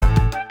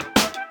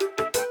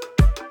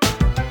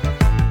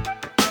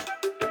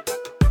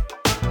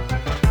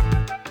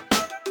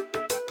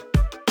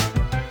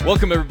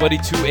Welcome, everybody,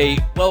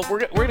 to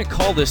we're going to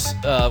call this,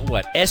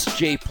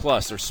 SJ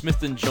Plus, or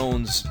Smith &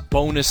 Jones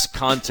bonus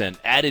content,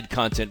 added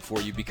content for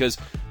you, because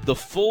the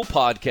full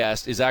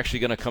podcast is actually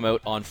going to come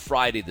out on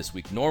Friday this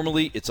week.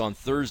 Normally, it's on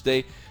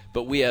Thursday,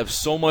 but we have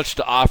so much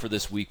to offer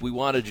this week. We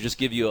wanted to just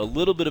give you a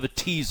little bit of a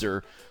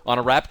teaser on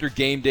a Raptor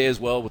game day as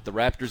well, with the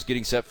Raptors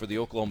getting set for the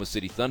Oklahoma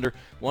City Thunder.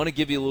 We want to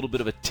give you a little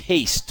bit of a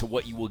taste to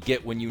what you will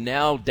get when you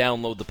now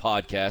download the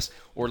podcast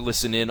or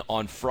listen in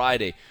on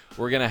Friday.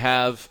 We're going to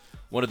have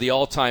one of the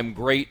all-time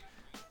great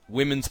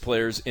women's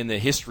players in the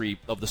history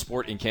of the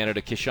sport in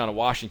Canada, Kishana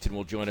Washington,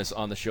 will join us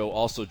on the show.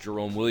 Also,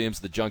 Jerome Williams,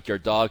 the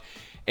Junkyard Dog,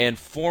 and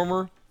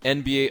former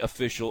NBA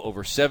official over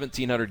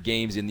 1,700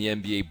 games in the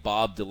NBA,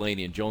 Bob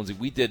Delaney. And Jonesy,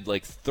 we did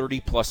like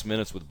 30-plus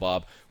minutes with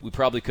Bob. We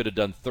probably could have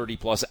done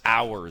 30-plus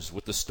hours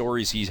with the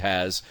stories he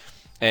has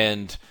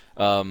and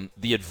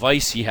the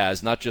advice he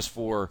has, not just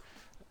for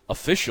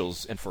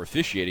officials and for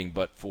officiating,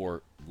 but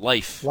for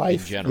life in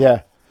general.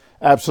 Yeah,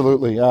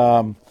 absolutely.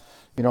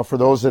 For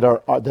those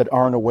that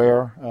aren't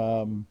aware,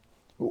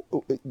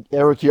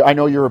 Eric, I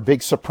know you're a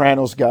big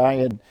Sopranos guy,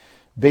 and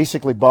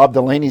basically Bob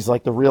Delaney's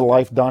like the real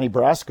life Donnie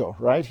Brasco,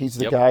 right? He's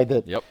the guy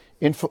that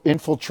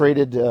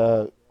infiltrated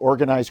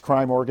organized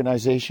crime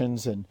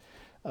organizations and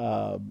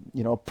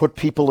put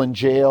people in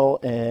jail.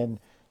 And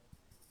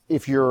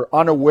if you're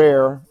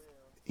unaware,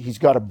 he's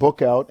got a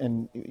book out,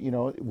 and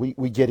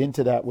we get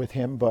into that with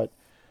him, but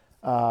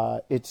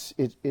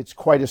it's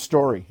quite a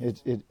story.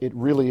 It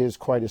really is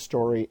quite a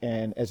story.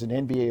 And as an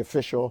NBA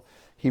official,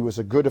 he was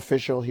a good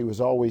official. He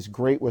was always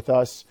great with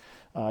us.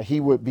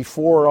 He would,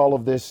 before all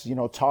of this,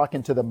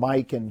 talking to the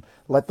mic and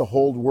let the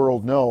whole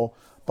world know,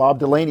 Bob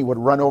Delaney would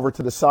run over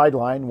to the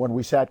sideline when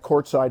we sat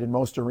courtside in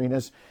most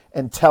arenas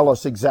and tell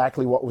us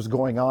exactly what was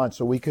going on,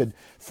 so we could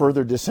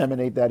further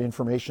disseminate that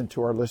information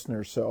to our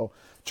listeners. So,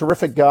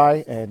 terrific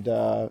guy, and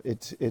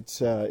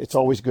it's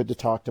always good to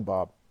talk to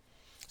Bob.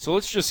 So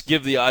let's just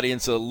give the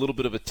audience a little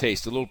bit of a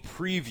taste, a little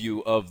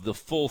preview of the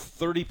full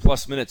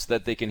 30-plus minutes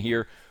that they can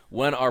hear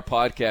when our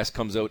podcast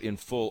comes out in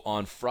full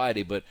on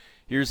Friday. But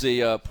here's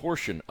a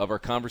portion of our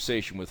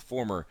conversation with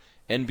former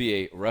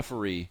NBA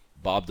referee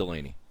Bob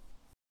Delaney.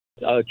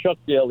 Chuck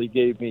Daly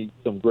gave me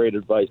some great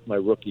advice my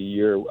rookie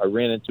year. I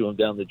ran into him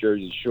down the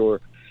Jersey Shore.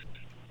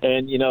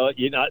 And,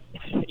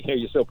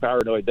 you're so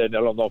paranoid that I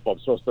don't know if I'm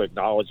supposed to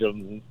acknowledge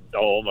him.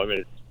 No, I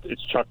mean,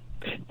 it's Chuck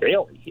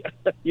Daly,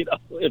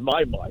 in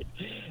my mind.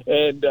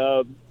 And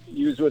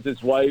he was with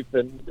his wife,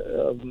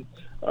 and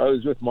I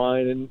was with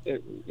mine,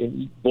 and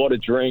he bought a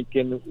drink,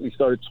 and we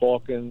started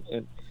talking.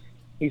 And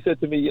he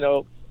said to me,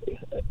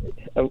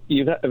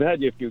 I've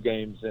had you a few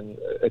games, and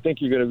I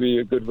think you're going to be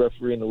a good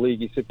referee in the league.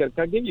 He said, can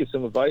I give you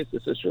some advice? I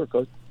said, sure,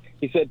 Coach.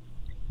 He said,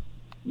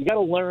 you got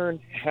to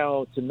learn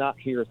how to not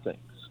hear things.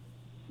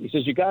 He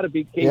says, you got to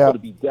be able to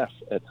be deaf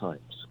at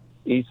times.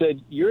 He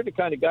said, you're the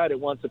kind of guy that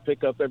wants to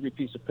pick up every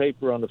piece of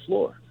paper on the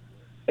floor.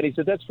 And he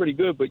said, that's pretty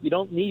good, but you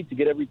don't need to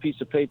get every piece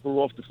of paper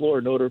off the floor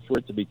in order for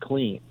it to be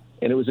clean.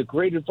 And it was a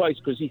great advice,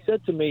 because he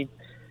said to me,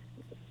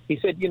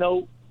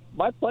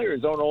 my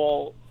players aren't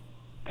all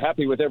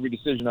happy with every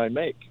decision I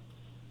make.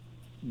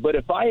 But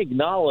if I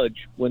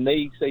acknowledge when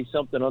they say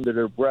something under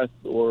their breath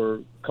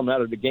or come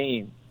out of the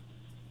game,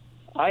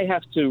 I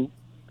have to,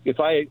 if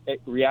I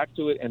react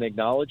to it and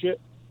acknowledge it,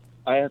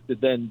 I have to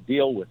then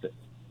deal with it.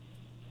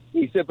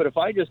 He said, but if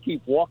I just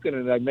keep walking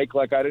and I make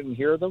like I didn't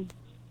hear them,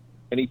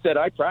 and he said,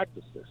 I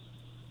practice this.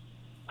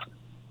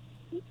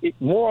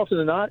 More often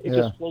than not, it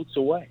just floats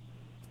away.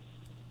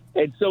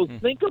 And so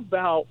think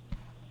about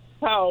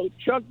how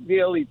Chuck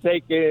Daly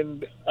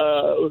taking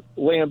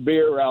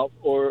Lambeer out,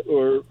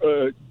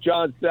 or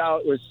John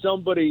Stout, or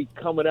somebody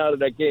coming out of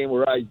that game,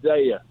 or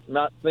Isaiah,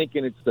 not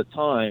thinking it's the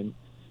time.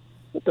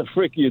 What the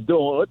frick are you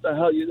doing? What the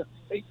hell are you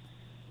doing?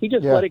 He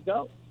just let it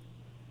go.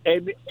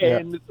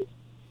 And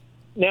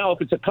now,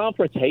 if it's a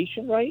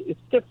confrontation, right,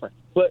 it's different.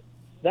 But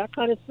that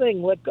kind of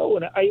thing, let go.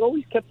 And I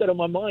always kept that in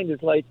my mind.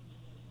 Is like,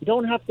 you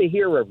don't have to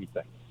hear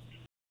everything.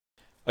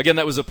 Again,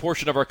 that was a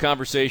portion of our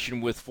conversation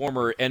with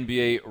former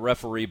NBA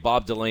referee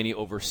Bob Delaney,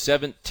 over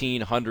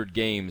 1,700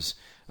 games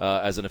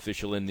as an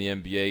official in the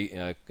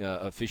NBA,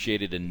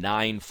 officiated in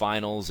 9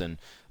 finals and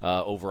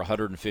over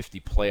 150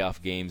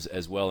 playoff games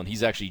as well. And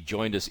he's actually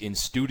joined us in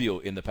studio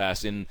in the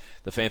past, in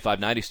the Fan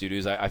 590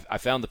 studios. I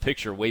found the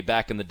picture way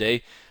back in the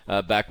day,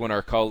 back when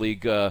our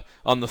colleague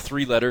on the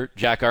 3-letter,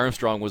 Jack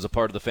Armstrong, was a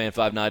part of the Fan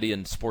 590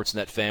 and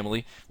Sportsnet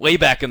family. Way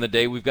back in the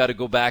day, we've got to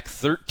go back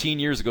 13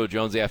 years ago,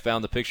 Jonesy. I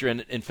found the picture,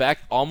 and in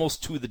fact,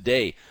 almost to the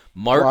day,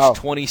 March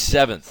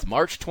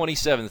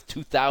 27th,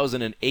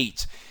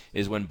 2008.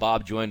 Is when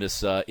Bob joined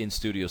us in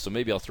studio. So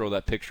maybe I'll throw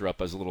that picture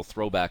up as a little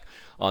throwback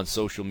on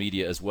social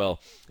media as well.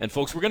 And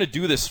folks, we're going to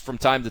do this from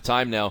time to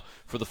time now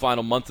for the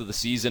final month of the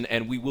season,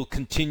 and we will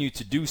continue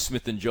to do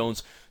Smith &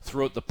 Jones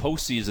throughout the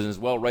postseason as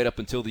well, right up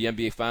until the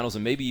NBA Finals,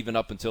 and maybe even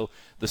up until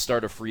the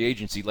start of free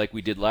agency like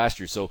we did last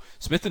year. So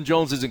Smith &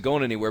 Jones isn't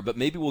going anywhere, but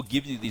maybe we'll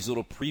give you these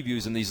little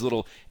previews and these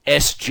little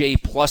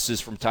SJ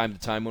pluses from time to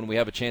time when we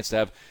have a chance to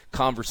have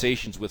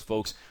conversations with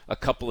folks a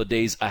couple of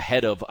days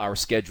ahead of our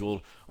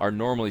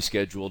normally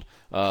scheduled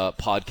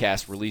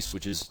podcast release,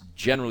 which is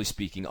generally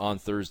speaking on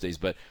Thursdays.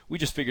 But we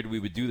just figured we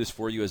would do this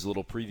for you as a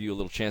little preview, a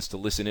little chance to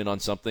listen in on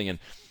something. And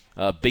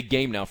big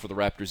game now for the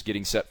Raptors,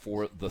 getting set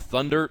for the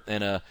Thunder,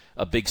 and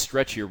a big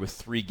stretch here with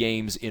 3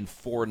 games in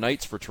 4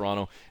 nights for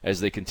Toronto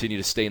as they continue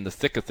to stay in the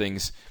thick of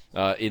things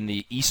in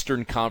the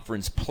Eastern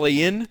Conference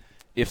play-in,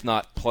 if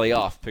not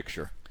playoff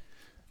picture.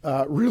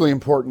 Really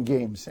important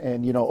games.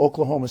 And,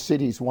 Oklahoma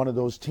City is one of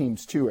those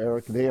teams too,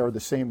 Eric. They are the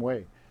same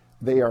way.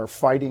 They are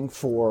fighting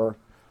for,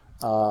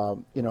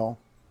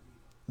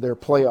 their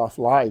playoff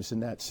lives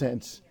in that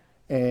sense,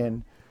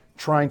 and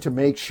trying to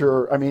make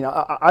sure. I mean,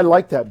 I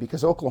like that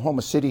because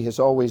Oklahoma City has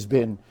always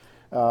been,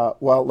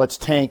 let's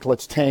tank,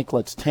 let's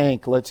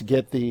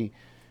get the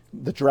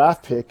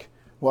draft pick.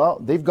 Well,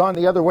 they've gone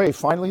the other way.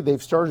 Finally,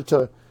 they've started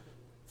to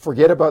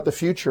forget about the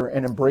future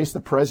and embrace the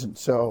present.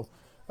 So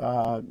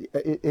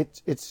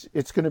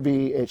it's going to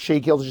be Shai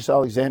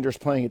Gilgeous-Alexander's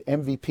playing at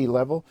MVP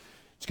level.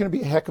 It's going to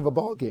be a heck of a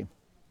ball game.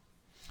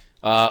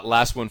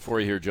 Last one for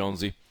you here,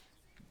 Jonesy.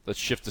 Let's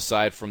shift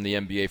aside from the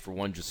NBA for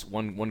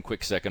one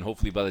quick second.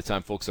 Hopefully by the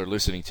time folks are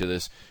listening to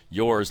this,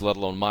 yours, let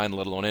alone mine,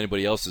 let alone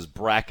anybody else's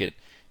bracket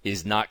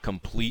is not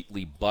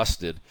completely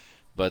busted.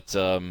 But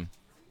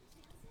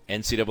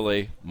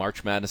NCAA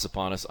March Madness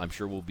upon us. I'm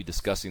sure we'll be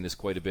discussing this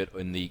quite a bit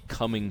in the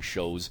coming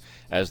shows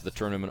as the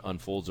tournament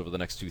unfolds over the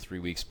next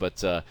 2-3 weeks.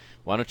 But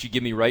why don't you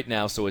give me right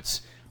now, so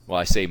it's,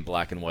 I say in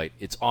black and white,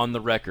 it's on the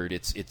record,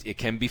 it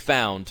can be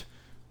found,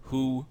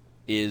 who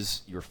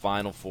is your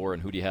Final Four,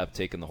 and who do you have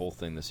taking the whole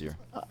thing this year?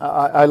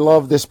 I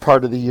love this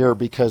part of the year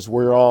because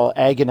we're all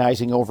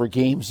agonizing over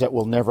games that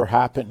will never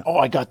happen. Oh,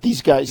 I got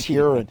these guys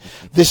here and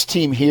this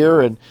team here,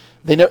 and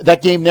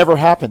that game never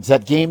happens.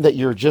 That game that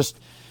you're just,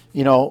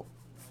 you're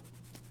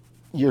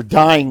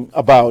dying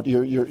about,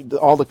 you're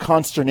all the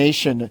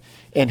consternation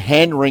and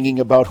hand-wringing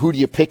about who do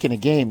you pick in a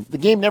game. The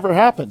game never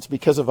happens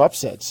because of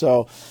upsets.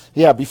 So,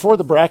 yeah, before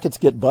the brackets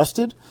get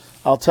busted,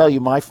 I'll tell you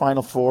my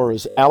Final Four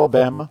is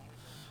Alabama,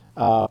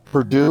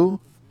 Purdue,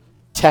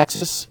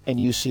 Texas, and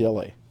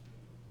UCLA.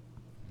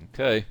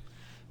 Okay.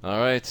 All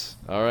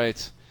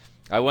right.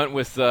 I went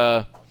with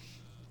I'm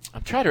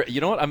trying to,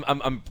 you know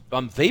what?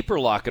 I'm vapor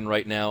locking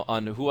right now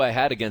on who I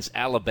had against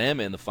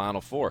Alabama in the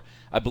Final Four.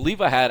 I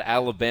believe I had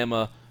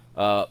Alabama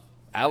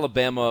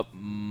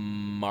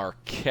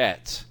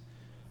Marquette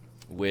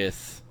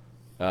with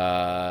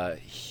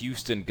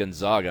Houston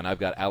Gonzaga, and I've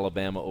got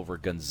Alabama over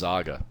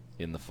Gonzaga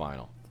in the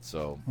final.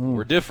 So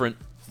we're different.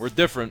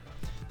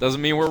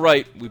 Doesn't mean we're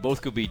right. We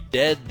both could be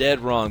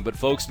dead wrong. But,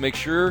 folks, make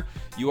sure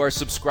you are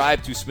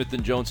subscribed to Smith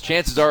 & Jones.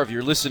 Chances are, if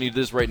you're listening to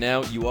this right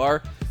now, you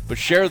are. But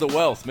share the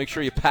wealth. Make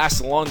sure you pass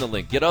along the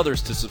link. Get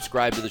others to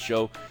subscribe to the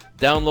show.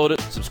 Download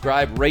it,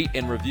 subscribe, rate,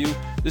 and review.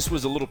 This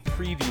was a little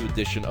preview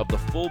edition of the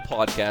full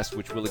podcast,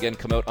 which will again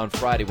come out on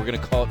Friday. We're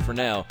going to call it for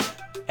now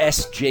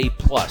SJ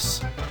Plus.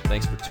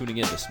 Thanks for tuning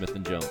in to Smith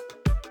 & Jones.